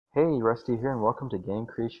Hey, Rusty here and welcome to Game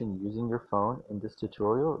Creation Using Your Phone. In this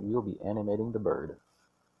tutorial, you'll be animating the bird.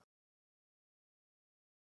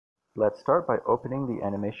 Let's start by opening the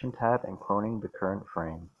Animation tab and cloning the current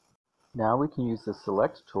frame. Now we can use the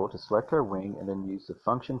Select tool to select our wing and then use the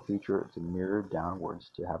Function feature to mirror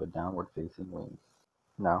downwards to have a downward facing wing.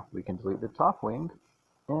 Now we can delete the top wing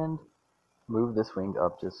and move this wing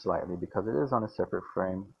up just slightly because it is on a separate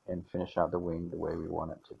frame and finish out the wing the way we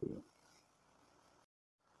want it to be.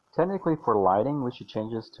 Technically for lighting, we should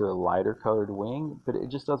change this to a lighter colored wing, but it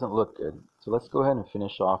just doesn't look good. So let's go ahead and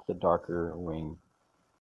finish off the darker wing.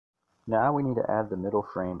 Now we need to add the middle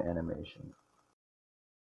frame animation.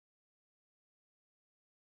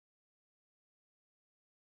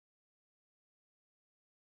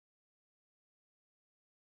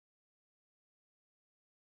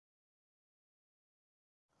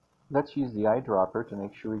 Let's use the eyedropper to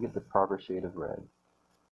make sure we get the proper shade of red.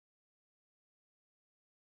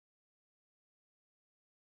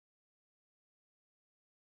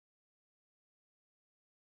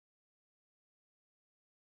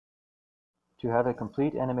 To have a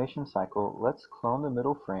complete animation cycle, let's clone the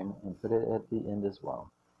middle frame and put it at the end as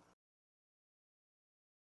well.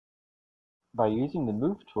 By using the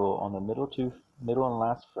Move tool on the middle and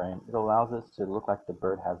last frame, it allows us to look like the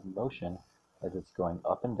bird has motion as it's going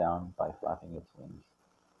up and down by flapping its wings.